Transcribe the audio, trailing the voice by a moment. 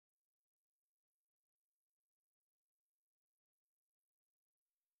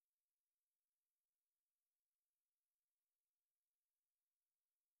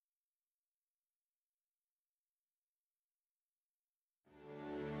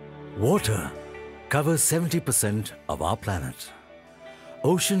Water covers 70% of our planet.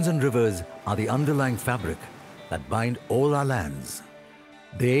 Oceans and rivers are the underlying fabric that bind all our lands.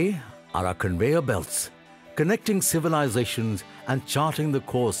 They are our conveyor belts, connecting civilizations and charting the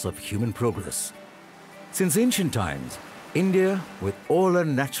course of human progress. Since ancient times, India, with all her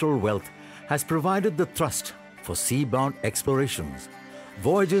natural wealth, has provided the thrust for sea-bound explorations,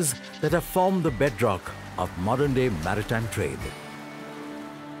 voyages that have formed the bedrock of modern-day maritime trade.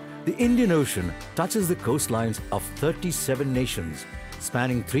 The Indian Ocean touches the coastlines of 37 nations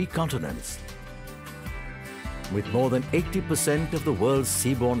spanning 3 continents. With more than 80% of the world's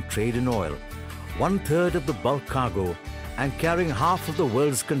seaborne trade in oil, 1/3 of the bulk cargo, and carrying half of the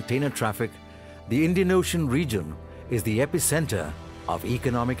world's container traffic, the Indian Ocean region is the epicenter of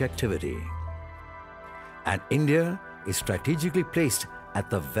economic activity. And India is strategically placed at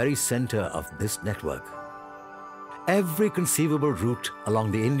the very center of this network. Every conceivable route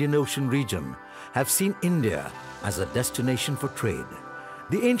along the Indian Ocean region have seen India as a destination for trade.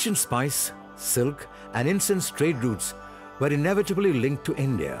 The ancient spice, silk, and incense trade routes were inevitably linked to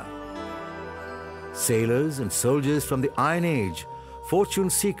India. Sailors and soldiers from the Iron Age, fortune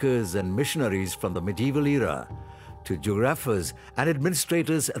seekers and missionaries from the medieval era, to geographers and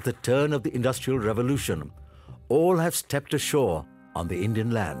administrators at the turn of the Industrial Revolution, all have stepped ashore on the Indian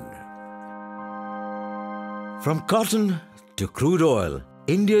land. From cotton to crude oil,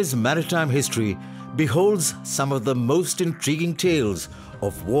 India's maritime history beholds some of the most intriguing tales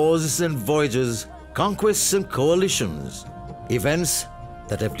of wars and voyages, conquests and coalitions, events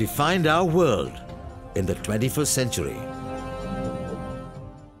that have defined our world in the 21st century.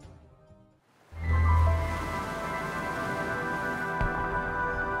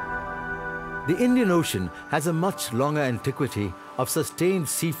 The Indian Ocean has a much longer antiquity of sustained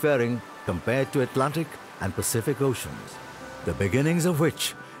seafaring compared to Atlantic and Pacific Oceans, the beginnings of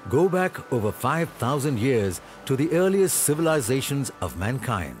which go back over 5,000 years to the earliest civilizations of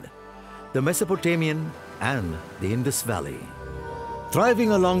mankind, the Mesopotamian and the Indus Valley.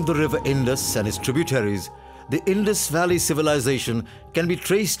 Thriving along the river Indus and its tributaries, the Indus Valley civilization can be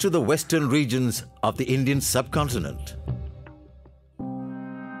traced to the western regions of the Indian subcontinent.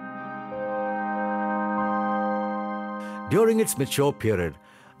 During its mature period,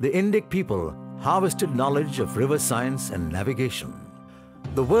 the Indic people harvested knowledge of river science and navigation.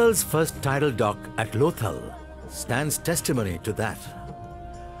 The world's first tidal dock at Lothal stands testimony to that.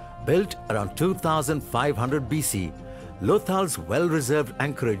 Built around 2500 BC, Lothal's well-reserved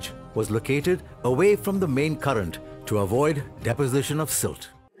anchorage was located away from the main current to avoid deposition of silt.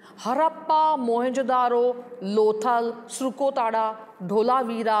 Harappa, Mohenjo-daro, Lothal, Srukotada,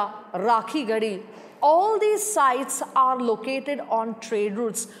 Dholavira, Rakhigadi, all these sites are located on trade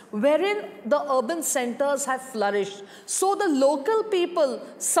routes wherein the urban centers have flourished. So the local people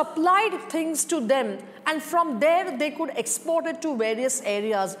supplied things to them, and from there they could export it to various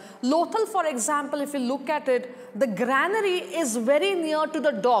areas. Lothal, for example, if you look at it, the granary is very near to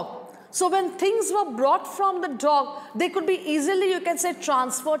the dock. So when things were brought from the dock, they could be easily, you can say,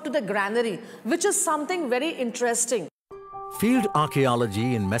 transferred to the granary, which is something very interesting. Field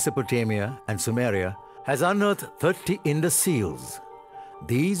archaeology in Mesopotamia and Sumeria has unearthed 30 Indus seals.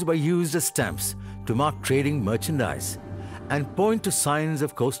 These were used as stamps to mark trading merchandise and point to signs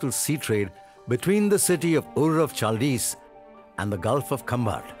of coastal sea trade between the city of Ur of Chaldees and the Gulf of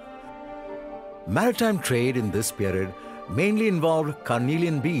Kambat. Maritime trade in this period mainly involved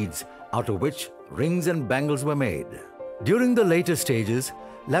carnelian beads, out of which rings and bangles were made. During the later stages,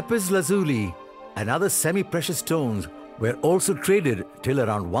 lapis lazuli and other semi-precious stones were also traded till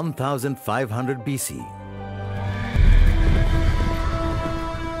around 1500 BC.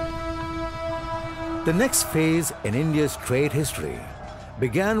 The next phase in India's trade history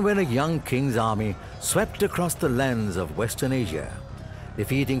began when a young king's army swept across the lands of Western Asia,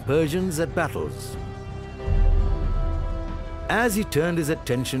 defeating Persians at battles. As he turned his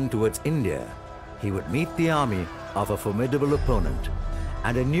attention towards India, he would meet the army of a formidable opponent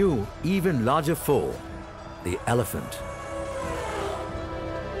and a new, even larger foe, the elephant.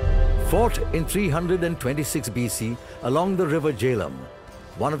 Fought in 326 BC along the river Jhelum,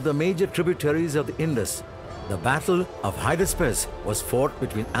 one of the major tributaries of the Indus, the Battle of Hydaspes was fought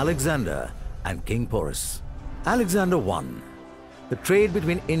between Alexander and King Porus. Alexander won. The trade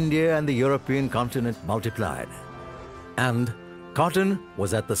between India and the European continent multiplied, and cotton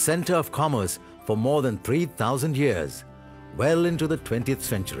was at the center of commerce for more than 3,000 years, well into the 20th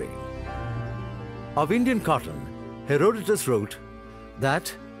century. Of Indian cotton, Herodotus wrote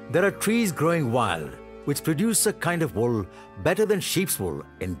that there are trees growing wild which produce a kind of wool better than sheep's wool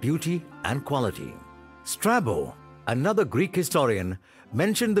in beauty and quality. Strabo, Another Greek historian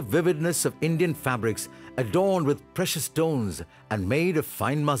mentioned the vividness of Indian fabrics adorned with precious stones and made of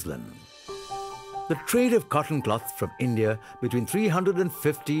fine muslin. The trade of cotton cloth from India between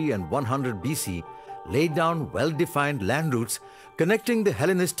 350 and 100 BC laid down well-defined land routes connecting the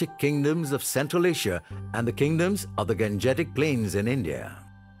Hellenistic kingdoms of Central Asia and the kingdoms of the Gangetic Plains in India.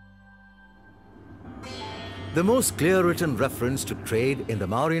 The most clear written reference to trade in the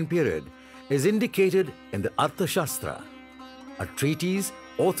Mauryan period is indicated in the Arthashastra, a treatise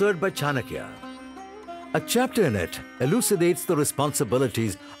authored by Chanakya. A chapter in it elucidates the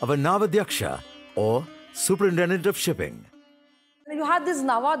responsibilities of a Navadyaksha, or superintendent of shipping. You had these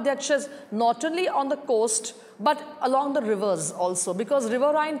Navadhyakshas not only on the coast but along the rivers also, because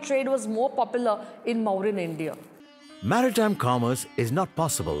riverine trade was more popular in Mauryan India. Maritime commerce is not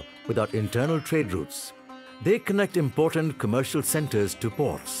possible without internal trade routes. They connect important commercial centers to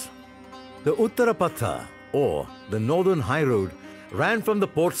ports. The Uttarapatha, or the Northern High Road, ran from the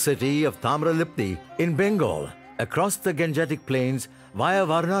port city of Tamralipti in Bengal across the Gangetic Plains via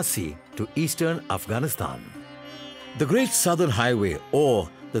Varanasi to eastern Afghanistan. The Great Southern Highway, or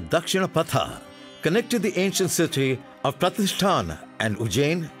the Dakshinapatha, connected the ancient city of Pratishthan and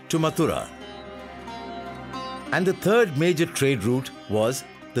Ujjain to Mathura. And the third major trade route was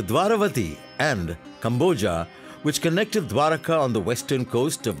the Dwaravati and Cambodia, which connected Dwaraka on the western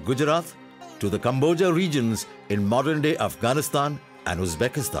coast of Gujarat to the Cambodia regions in modern-day Afghanistan and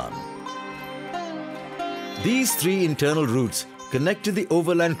Uzbekistan. These three internal routes connected the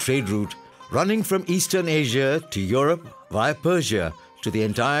overland trade route running from Eastern Asia to Europe via Persia to the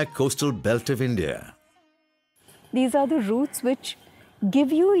entire coastal belt of India. These are the routes which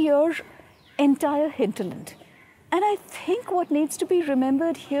give you your entire hinterland. And I think what needs to be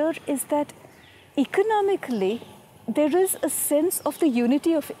remembered here is that economically, there is a sense of the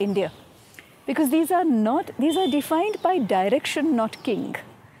unity of India. Because these are defined by direction, not king.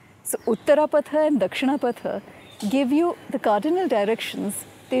 So Uttarapatha and Dakshinapatha give you the cardinal directions.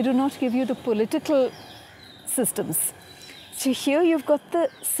 They do not give you the political systems. So here you've got the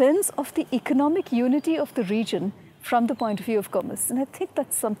sense of the economic unity of the region from the point of view of commerce. And I think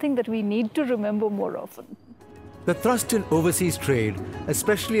that's something that we need to remember more often. The thrust in overseas trade,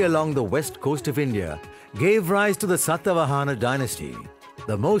 especially along the west coast of India, gave rise to the Satavahana dynasty.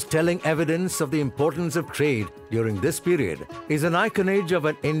 The most telling evidence of the importance of trade during this period is an iconage of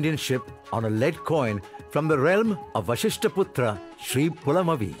an Indian ship on a lead coin from the realm of Vasishthaputra Sri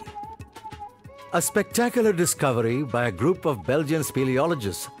Pulamavi. A spectacular discovery by a group of Belgian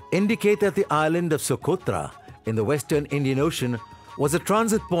speleologists indicate that the island of Socotra in the western Indian Ocean was a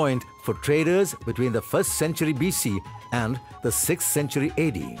transit point for traders between the 1st century BC and the 6th century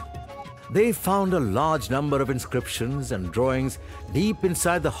AD. They found a large number of inscriptions and drawings deep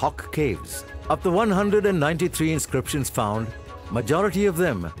inside the Hawk Caves. Of the 193 inscriptions found, majority of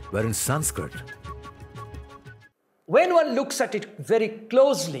them were in Sanskrit. When one looks at it very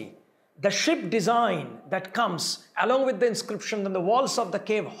closely, the ship design that comes along with the inscription on the walls of the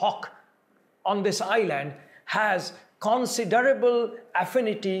cave Hawk on this island has considerable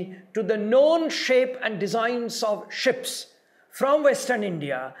affinity to the known shape and designs of ships from Western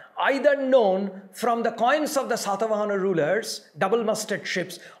India, either known from the coins of the Satavahana rulers, double-masted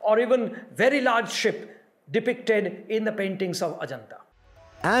ships, or even very large ship depicted in the paintings of Ajanta.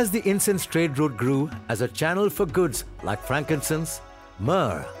 As the incense trade route grew as a channel for goods like frankincense,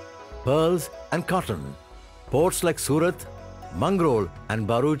 myrrh, pearls and cotton, ports like Surat, Mangrol and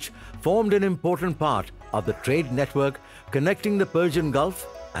Bharuch formed an important part of the trade network connecting the Persian Gulf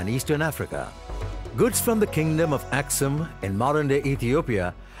and Eastern Africa. Goods from the kingdom of Aksum in modern-day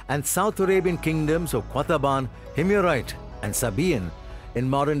Ethiopia and South Arabian kingdoms of Qataban, Himyarite and Sabaean in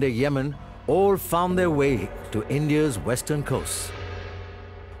modern-day Yemen all found their way to India's western coast.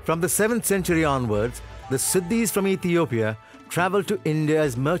 From the 7th century onwards, the Siddhis from Ethiopia traveled to India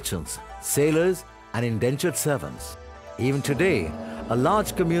as merchants, sailors and indentured servants. Even today, a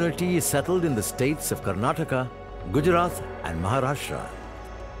large community is settled in the states of Karnataka, Gujarat and Maharashtra.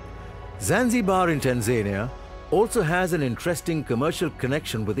 Zanzibar in Tanzania also has an interesting commercial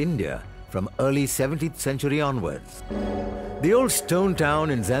connection with India from early 17th century onwards. The old stone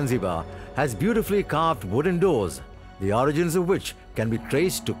town in Zanzibar has beautifully carved wooden doors, the origins of which can be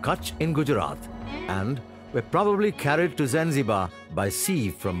traced to Kutch in Gujarat and were probably carried to Zanzibar by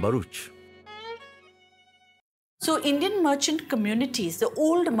sea from Bharuch. So Indian merchant communities, the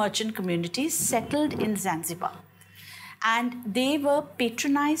old merchant communities settled in Zanzibar, and they were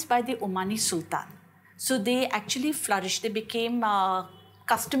patronized by the Omani Sultan. So they actually flourished. They became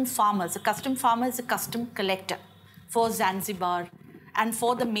custom farmers. A custom farmer is a custom collector for Zanzibar and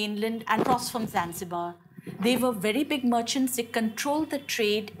for the mainland and across from Zanzibar. They were very big merchants. They controlled the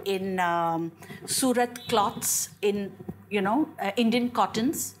trade in Surat cloths, in Indian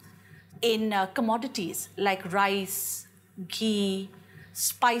cottons, in commodities like rice, ghee,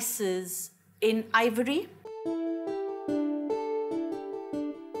 spices, in ivory.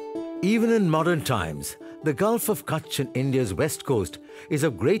 Even in modern times, the Gulf of Kutch in India's west coast is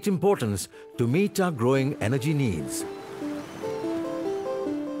of great importance to meet our growing energy needs.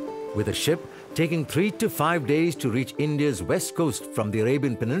 With a ship taking 3 to 5 days to reach India's west coast from the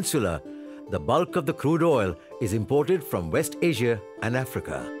Arabian Peninsula, the bulk of the crude oil is imported from West Asia and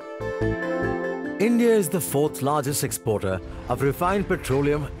Africa. India is the 4th largest exporter of refined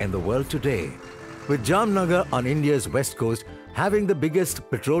petroleum in the world today, with Jamnagar on India's west coast having the biggest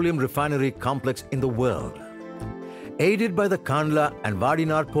petroleum refinery complex in the world. Aided by the Kandla and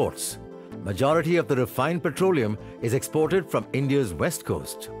Vadinar ports, majority of the refined petroleum is exported from India's west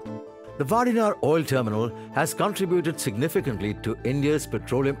coast. The Vadinar oil terminal has contributed significantly to India's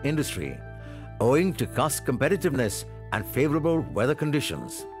petroleum industry, owing to cost competitiveness and favorable weather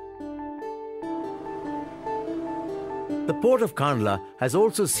conditions. The port of Kandla has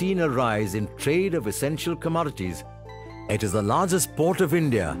also seen a rise in trade of essential commodities. It is the largest port of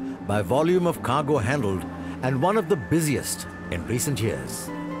India by volume of cargo handled and one of the busiest in recent years.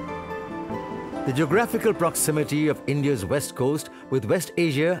 The geographical proximity of India's west coast with West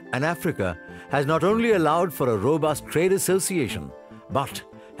Asia and Africa has not only allowed for a robust trade association, but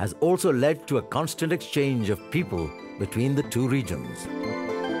has also led to a constant exchange of people between the two regions.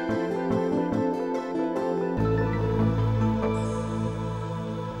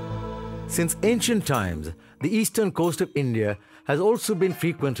 Since ancient times, the eastern coast of India has also been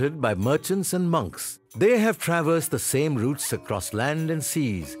frequented by merchants and monks. They have traversed the same routes across land and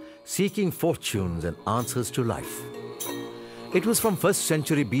seas, seeking fortunes and answers to life. It was from 1st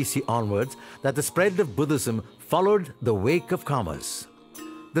century BC onwards that the spread of Buddhism followed the wake of commerce.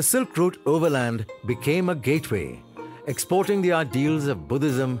 The Silk Route overland became a gateway, exporting the ideals of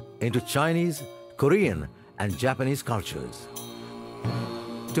Buddhism into Chinese, Korean, and Japanese cultures.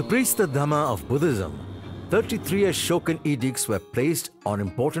 To preach the Dhamma of Buddhism, 33 Ashokan edicts were placed on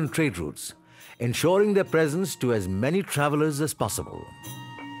important trade routes, ensuring their presence to as many travelers as possible.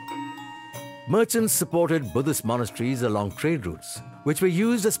 Merchants supported Buddhist monasteries along trade routes, which were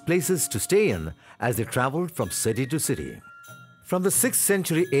used as places to stay in as they traveled from city to city. From the 6th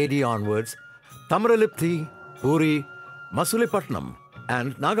century AD onwards, Tamaralipthi, Puri, Masulipattnam,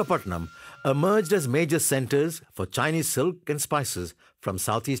 and Nagapattinam emerged as major centers for Chinese silk and spices from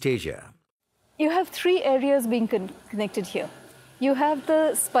Southeast Asia. You have 3 areas being connected here. You have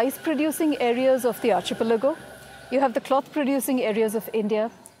the spice-producing areas of the archipelago, you have the cloth-producing areas of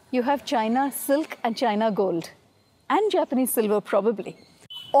India, you have China silk and China gold, and Japanese silver probably.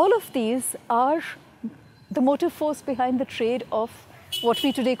 All of these are the motive force behind the trade of what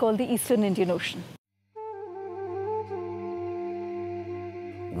we today call the Eastern Indian Ocean.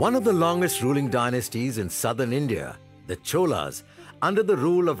 One of the longest ruling dynasties in southern India, the Cholas, under the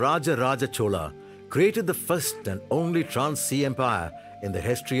rule of Raja Raja Chola, created the first and only trans-sea empire in the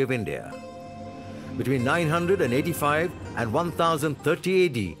history of India. Between 985 and 1030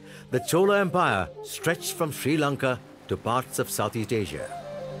 AD, the Chola Empire stretched from Sri Lanka to parts of Southeast Asia.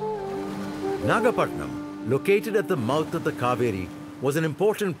 Nagapattinam, located at the mouth of the Kaveri, was an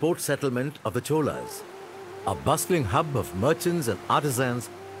important port settlement of the Cholas. A bustling hub of merchants and artisans,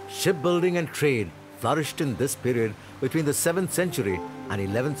 shipbuilding and trade flourished in this period between the 7th century and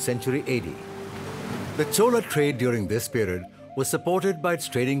 11th century AD. The Chola trade during this period was supported by its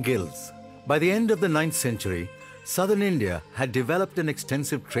trading guilds. By the end of the 9th century, southern India had developed an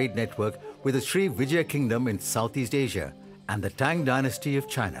extensive trade network with the Sri Vijaya Kingdom in Southeast Asia and the Tang dynasty of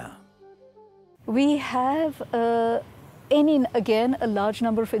China. We have, again, a large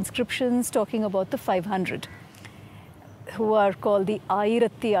number of inscriptions talking about the 500, who are called the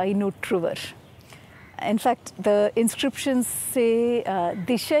Ayiratti Ainutruvar. In fact, the inscriptions say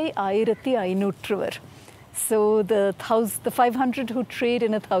Dishai Ayiratti Ainutruvar. So the 500 who trade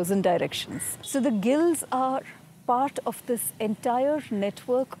in 1,000 directions. So the guilds are part of this entire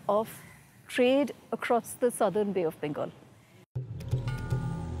network of trade across the southern Bay of Bengal.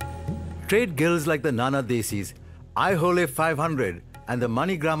 Trade guilds like the Nana Desis, Aihole 500 and the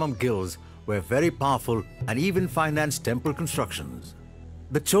Manigramam guilds were very powerful and even financed temple constructions.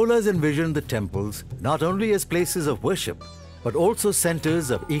 The Cholas envisioned the temples not only as places of worship, but also centers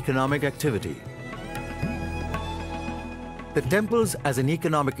of economic activity. The temples as an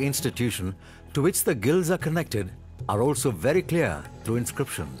economic institution to which the guilds are connected are also very clear through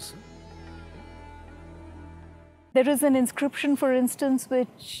inscriptions. There is an inscription, for instance,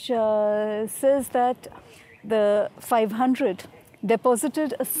 which says that the 500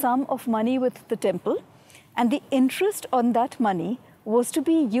 deposited a sum of money with the temple, and the interest on that money was to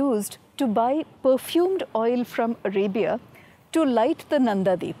be used to buy perfumed oil from Arabia to light the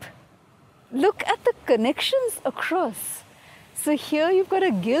Nanda Deep. Look at the connections across. So here you've got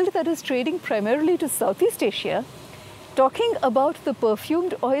a guild that is trading primarily to Southeast Asia, talking about the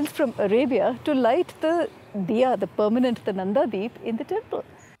perfumed oils from Arabia to light the diya, the permanent, the Nanda Deep in the temple.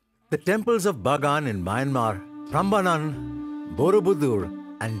 The temples of Bagan in Myanmar, Prambanan, Borobudur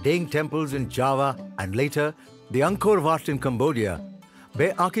and Deng temples in Java and later the Angkor Wat in Cambodia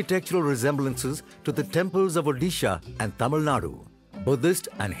bear architectural resemblances to the temples of Odisha and Tamil Nadu. Buddhist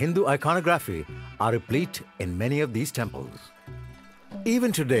and Hindu iconography are replete in many of these temples.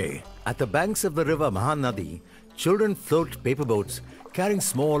 Even today, at the banks of the river Mahanadi, children float paper boats carrying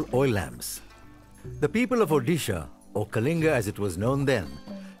small oil lamps. The people of Odisha, or Kalinga as it was known then,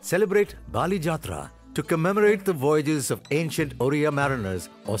 celebrate Bali Jatra to commemorate the voyages of ancient Oriya mariners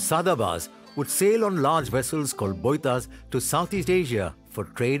or Sadabas would sail on large vessels called boitas to Southeast Asia for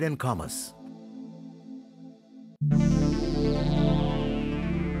trade and commerce.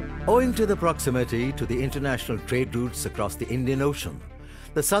 Owing to the proximity to the international trade routes across the Indian Ocean,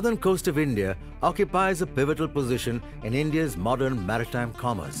 the southern coast of India occupies a pivotal position in India's modern maritime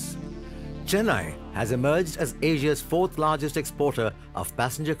commerce. Chennai has emerged as Asia's fourth largest exporter of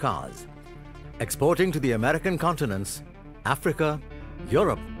passenger cars, exporting to the American continents, Africa,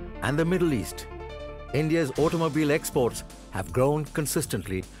 Europe, and the Middle East. India's automobile exports have grown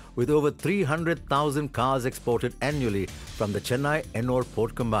consistently, with over 300,000 cars exported annually from the Chennai-Ennore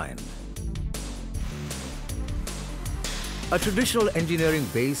port combined. A traditional engineering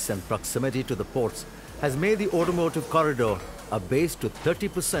base and proximity to the ports has made the automotive corridor a base to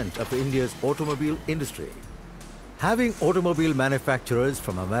 30% of India's automobile industry. Having automobile manufacturers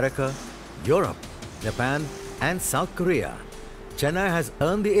from America, Europe, Japan, and South Korea, Chennai has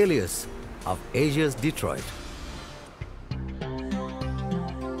earned the alias of Asia's Detroit.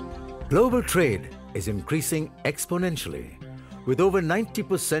 Global trade is increasing exponentially, with over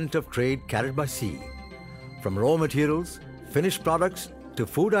 90% of trade carried by sea. From raw materials, finished products, to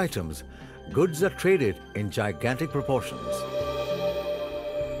food items, goods are traded in gigantic proportions.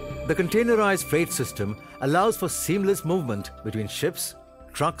 The containerized freight system allows for seamless movement between ships,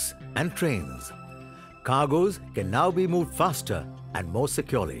 trucks, and trains. Cargoes can now be moved faster and more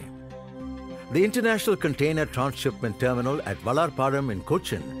securely. The International Container Transshipment Terminal at Vallarpadam in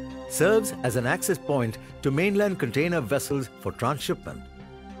Cochin serves as an access point to mainland container vessels for transshipment.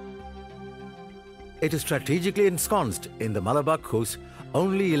 It is strategically ensconced in the Malabar coast,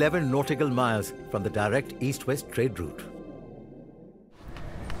 only 11 nautical miles from the direct east-west trade route.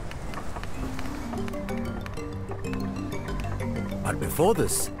 But before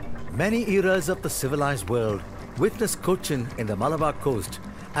this, many eras of the civilized world witnessed Cochin in the Malabar coast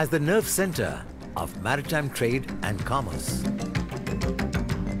as the nerve center of maritime trade and commerce.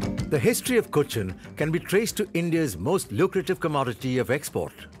 The history of Cochin can be traced to India's most lucrative commodity of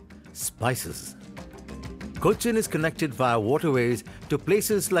export, spices. Cochin is connected via waterways to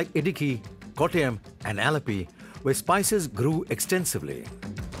places like Idukki, Kottayam and Alleppey, where spices grew extensively.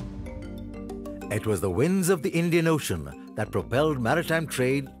 It was the winds of the Indian Ocean that propelled maritime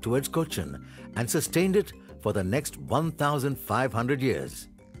trade towards Cochin and sustained it for the next 1,500 years.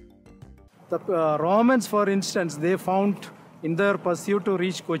 The Romans, for instance, they found in their pursuit to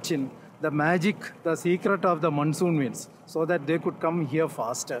reach Cochin the magic, the secret of the monsoon winds, so that they could come here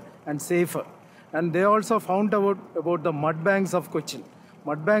faster and safer. And they also found out about the mud banks of Cochin.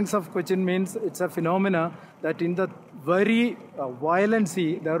 Mud banks of Cochin means it's a phenomena that in the very violent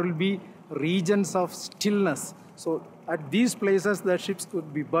sea, there will be regions of stillness. So at these places, the ships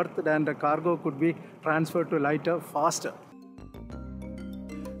could be berthed and the cargo could be transferred to lighter faster.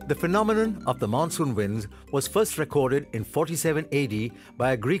 The phenomenon of the monsoon winds was first recorded in 47 AD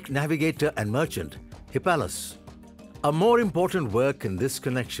by a Greek navigator and merchant, Hippalus. A more important work in this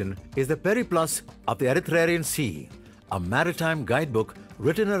connection is the Periplus of the Erythraean Sea, a maritime guidebook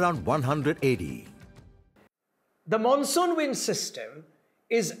written around 100 AD. The monsoon wind system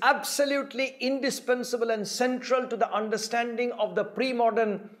is absolutely indispensable and central to the understanding of the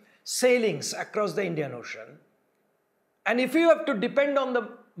pre-modern sailings across the Indian Ocean. And if you have to depend on the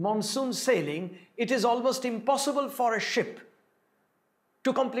monsoon sailing, it is almost impossible for a ship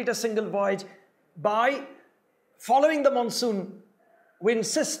to complete a single voyage by following the monsoon wind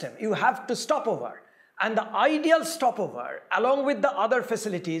system. You have to stop over. And the ideal stopover, along with the other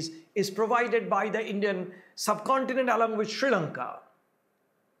facilities, is provided by the Indian subcontinent along with Sri Lanka.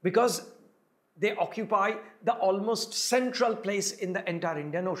 Because they occupy the almost central place in the entire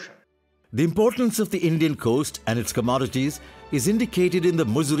Indian Ocean. The importance of the Indian coast and its commodities is indicated in the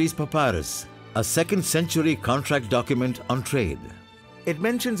Mussoories Papyrus, a 2nd century contract document on trade. It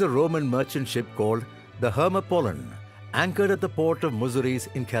mentions a Roman merchant ship called the Hermopolis, anchored at the port of Mussoories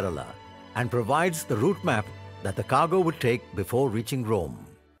in Kerala, and provides the route map that the cargo would take before reaching Rome.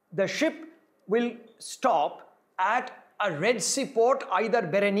 The ship will stop at a Red Sea port, either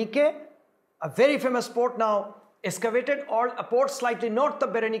Berenike, a very famous port now excavated, or a port slightly north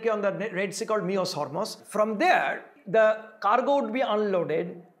of Berenike on the Red Sea called Myos Hormuz. From there, the cargo would be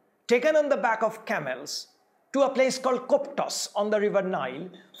unloaded, taken on the back of camels to a place called Koptos on the river Nile.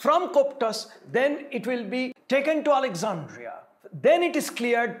 From Koptos, then it will be taken to Alexandria. Then it is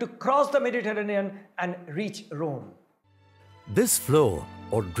cleared to cross the Mediterranean and reach Rome. This flow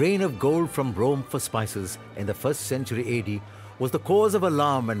or drain of gold from Rome for spices in the 1st century AD was the cause of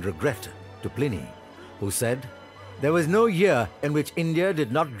alarm and regret to Pliny, who said, "There was no year in which India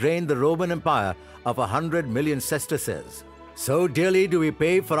did not drain the Roman Empire of 100 million sesterces. So dearly do we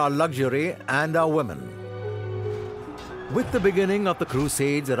pay for our luxury and our women." With the beginning of the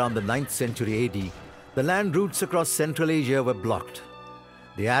Crusades around the 9th century AD, the land routes across Central Asia were blocked.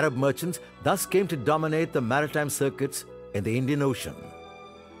 The Arab merchants thus came to dominate the maritime circuits in the Indian Ocean.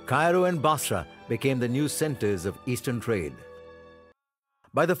 Cairo and Basra became the new centers of Eastern trade.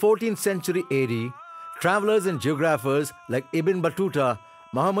 By the 14th century AD, travelers and geographers like Ibn Battuta,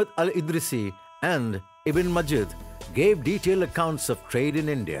 Muhammad al-Idrisi, and Ibn Majid gave detailed accounts of trade in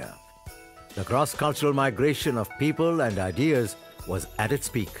India. The cross-cultural migration of people and ideas was at its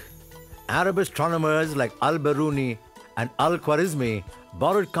peak. Arab astronomers like al-Biruni and al-Khwarizmi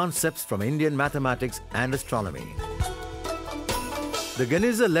borrowed concepts from Indian mathematics and astronomy. The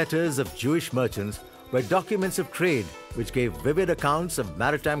Geniza letters of Jewish merchants were documents of trade which gave vivid accounts of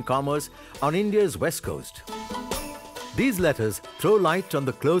maritime commerce on India's west coast. These letters throw light on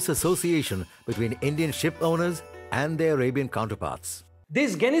the close association between Indian ship owners and their Arabian counterparts.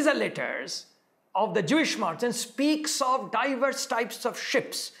 These Geniza letters of the Jewish merchants speaks of diverse types of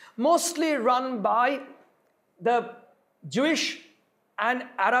ships, mostly run by the Jewish and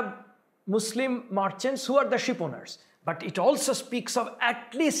Arab Muslim merchants who are the ship owners. But it also speaks of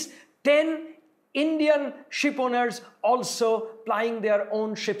at least 10 Indian ship owners also plying their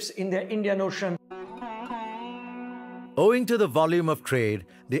own ships in the Indian Ocean. Owing to the volume of trade,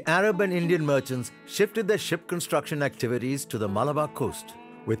 the Arab and Indian merchants shifted their ship construction activities to the Malabar coast,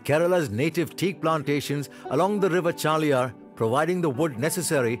 with Kerala's native teak plantations along the river Chaliyar providing the wood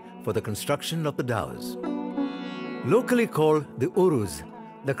necessary for the construction of the dhows. Locally called the Urus,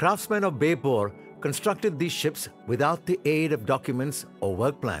 the craftsmen of Beypore constructed these ships without the aid of documents or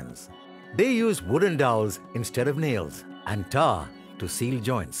work plans. They used wooden dowels instead of nails and tar to seal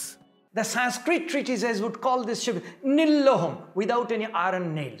joints. The Sanskrit treatises would call this ship Nilloham, without any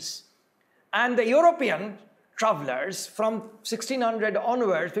iron nails. And the European travelers from 1600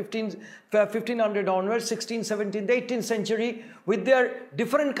 onwards, 1500 onwards, 16th, 17th, 18th century, with their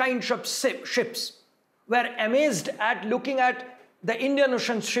different kinds of ships, were amazed at looking at the Indian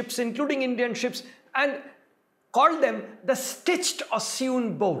Ocean ships, including Indian ships, and called them the stitched or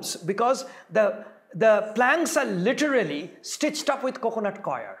sewn boats, because the planks are literally stitched up with coconut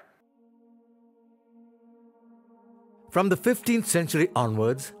coir. From the 15th century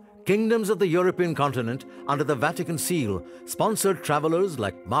onwards, kingdoms of the European continent under the Vatican seal sponsored travelers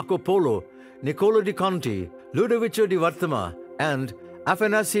like Marco Polo, Niccolo di Conti, Ludovico di Varthama, and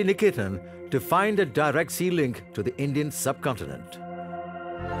Afanasi Nikitin to find a direct sea link to the Indian subcontinent.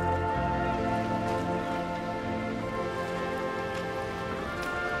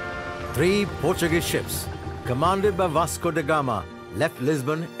 Three Portuguese ships, commanded by Vasco da Gama, left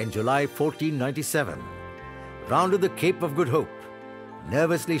Lisbon in July 1497, rounded the Cape of Good Hope,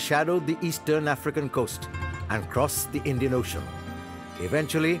 nervously shadowed the eastern African coast, and crossed the Indian Ocean,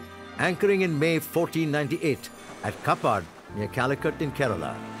 eventually anchoring in May 1498 at Kapad near Calicut in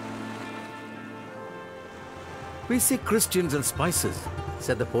Kerala. "We see Christians and spices,"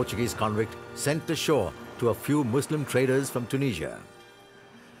 said the Portuguese convict sent ashore to a few Muslim traders from Tunisia.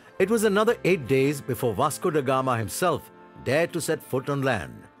 It was another 8 days before Vasco da Gama himself dared to set foot on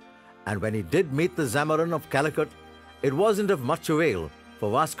land. And when he did meet the Zamorin of Calicut, it wasn't of much avail,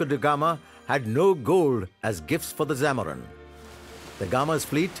 for Vasco da Gama had no gold as gifts for the Zamorin. Da Gama's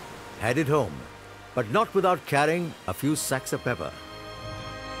fleet headed home, but not without carrying a few sacks of pepper.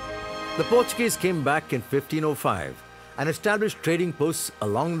 The Portuguese came back in 1505 and established trading posts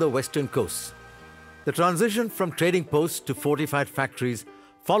along the western coast. The transition from trading posts to fortified factories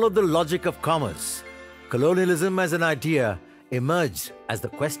followed the logic of commerce. Colonialism as an idea emerged as the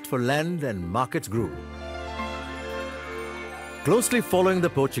quest for land and markets grew. Closely following the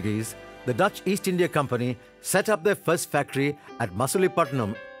Portuguese, the Dutch East India Company set up their first factory at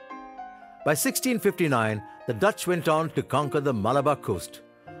Masulipatanam. By 1659, the Dutch went on to conquer the Malabar coast,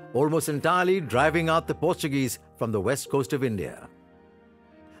 almost entirely driving out the Portuguese from the west coast of India.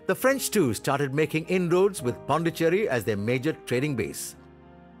 The French too started making inroads with Pondicherry as their major trading base.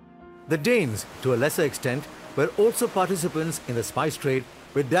 The Danes, to a lesser extent, were also participants in the spice trade,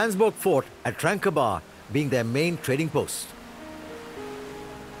 with Dansborg Fort at Tranquebar being their main trading post.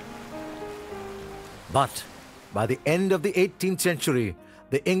 But by the end of the 18th century,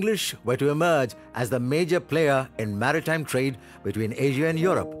 the English were to emerge as the major player in maritime trade between Asia and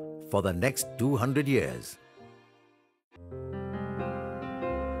Europe for the next 200 years.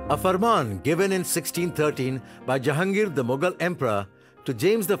 A farman given in 1613 by Jahangir, the Mughal emperor, to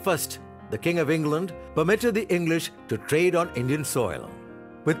James I, the King of England, permitted the English to trade on Indian soil.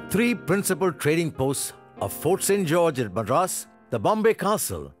 With three principal trading posts of Fort St. George at Madras, the Bombay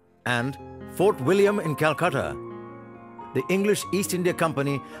Castle, and Fort William in Calcutta, the English East India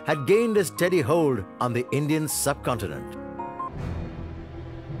Company had gained a steady hold on the Indian subcontinent.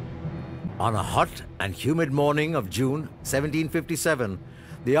 On a hot and humid morning of June 1757,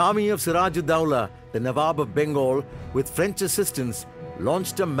 the army of Siraj-ud-Dowlah, the Nawab of Bengal, with French assistance,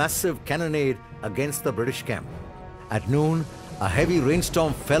 launched a massive cannonade against the British camp. At noon, a heavy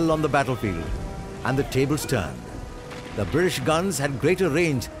rainstorm fell on the battlefield, and the tables turned. The British guns had greater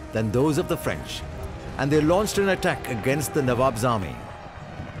range than those of the French, and they launched an attack against the Nawab's army.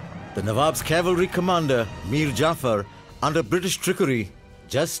 The Nawab's cavalry commander, Mir Jafar, under British trickery,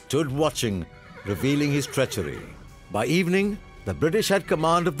 just stood watching, revealing his treachery. By evening, the British had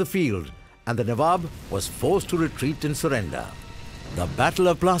command of the field, and the Nawab was forced to retreat and surrender. The Battle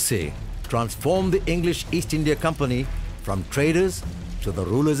of Plassey transformed the English East India Company from traders to the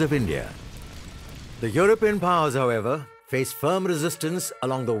rulers of India. The European powers, however, faced firm resistance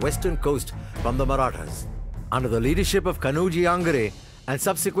along the western coast from the Marathas. Under the leadership of Kanuji Angare and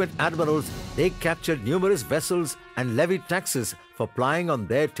subsequent admirals, they captured numerous vessels and levied taxes for plying on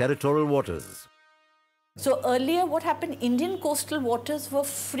their territorial waters. So earlier what happened, Indian coastal waters were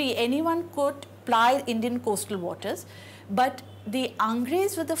free. Anyone could ply Indian coastal waters. But the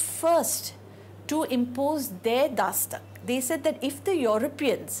Angres were the first to impose their dastak. They said that if the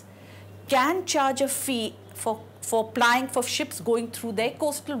Europeans can charge a fee for plying for ships going through their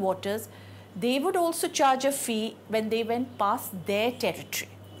coastal waters, they would also charge a fee when they went past their territory.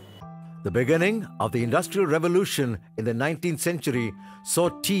 The beginning of the Industrial Revolution in the 19th century saw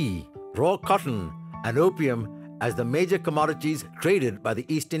tea, raw cotton, and opium as the major commodities traded by the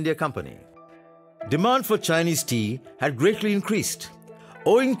East India Company. Demand for Chinese tea had greatly increased.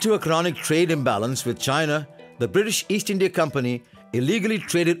 Owing to a chronic trade imbalance with China, the British East India Company illegally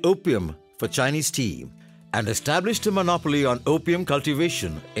traded opium for Chinese tea and established a monopoly on opium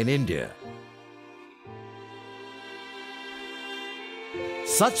cultivation in India.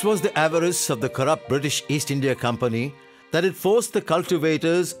 Such was the avarice of the corrupt British East India Company that it forced the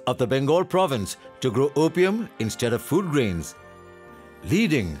cultivators of the Bengal province to grow opium instead of food grains,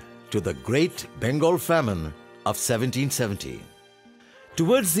 leading to the Great Bengal Famine of 1770.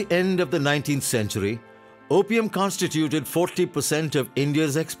 Towards the end of the 19th century, opium constituted 40% of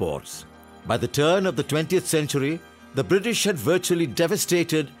India's exports. By the turn of the 20th century, the British had virtually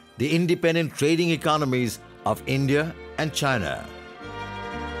devastated the independent trading economies of India and China.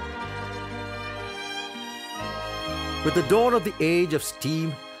 With the dawn of the age of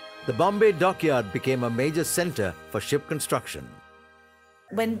steam, the Bombay dockyard became a major center for ship construction.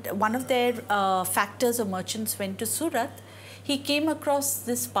 When one of their factors or merchants went to Surat, he came across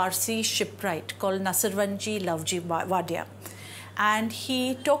this Parsi shipwright called Nasarvanji Lavji Wadia. And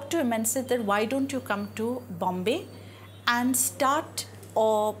he talked to him and said that, why don't you come to Bombay and start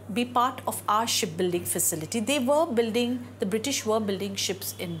or be part of our shipbuilding facility. The British were building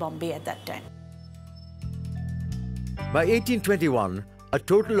ships in Bombay at that time. By 1821, a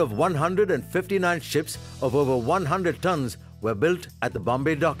total of 159 ships of over 100 tons were built at the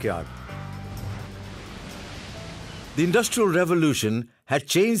Bombay dockyard. The Industrial Revolution had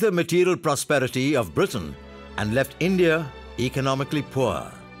changed the material prosperity of Britain and left India economically poor.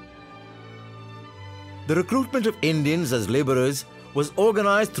 The recruitment of Indians as laborers was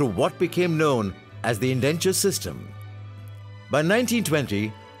organized through what became known as the indenture system. By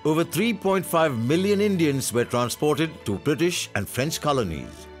 1920, over 3.5 million Indians were transported to British and French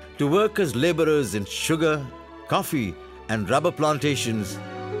colonies to work as laborers in sugar, coffee, and rubber plantations.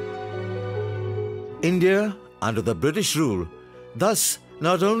 India, under the British rule, thus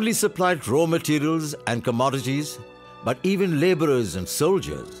not only supplied raw materials and commodities, but even laborers and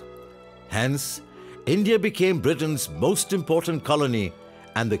soldiers. Hence, India became Britain's most important colony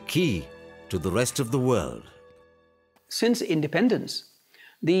and the key to the rest of the world. Since independence,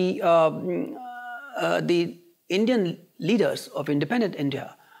 the Indian leaders of independent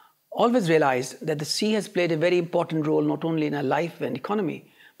India always realized that the sea has played a very important role not only in our life and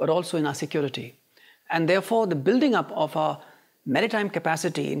economy, but also in our security. And therefore, the building up of our maritime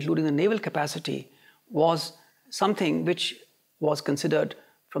capacity, including the naval capacity, was something which was considered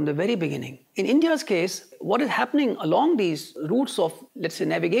from the very beginning. In India's case, what is happening along these routes of, let's say,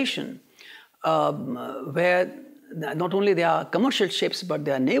 navigation, where not only there are commercial ships, but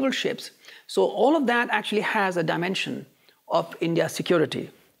there are naval ships. So all of that actually has a dimension of India's security.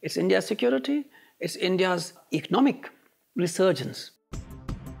 It's India's security, it's India's economic resurgence.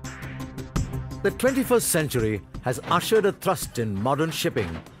 The 21st century has ushered a thrust in modern shipping,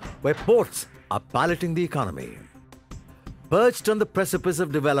 where ports are piloting the economy. Perched on the precipice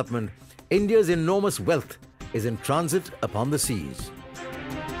of development, India's enormous wealth is in transit upon the seas.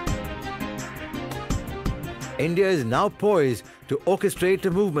 India is now poised to orchestrate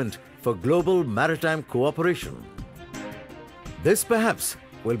a movement for global maritime cooperation. This perhaps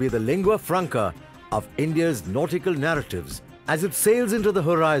will be the lingua franca of India's nautical narratives as it sails into the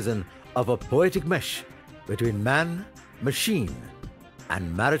horizon of a poetic mesh between man, machine,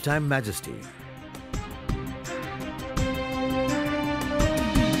 and maritime majesty.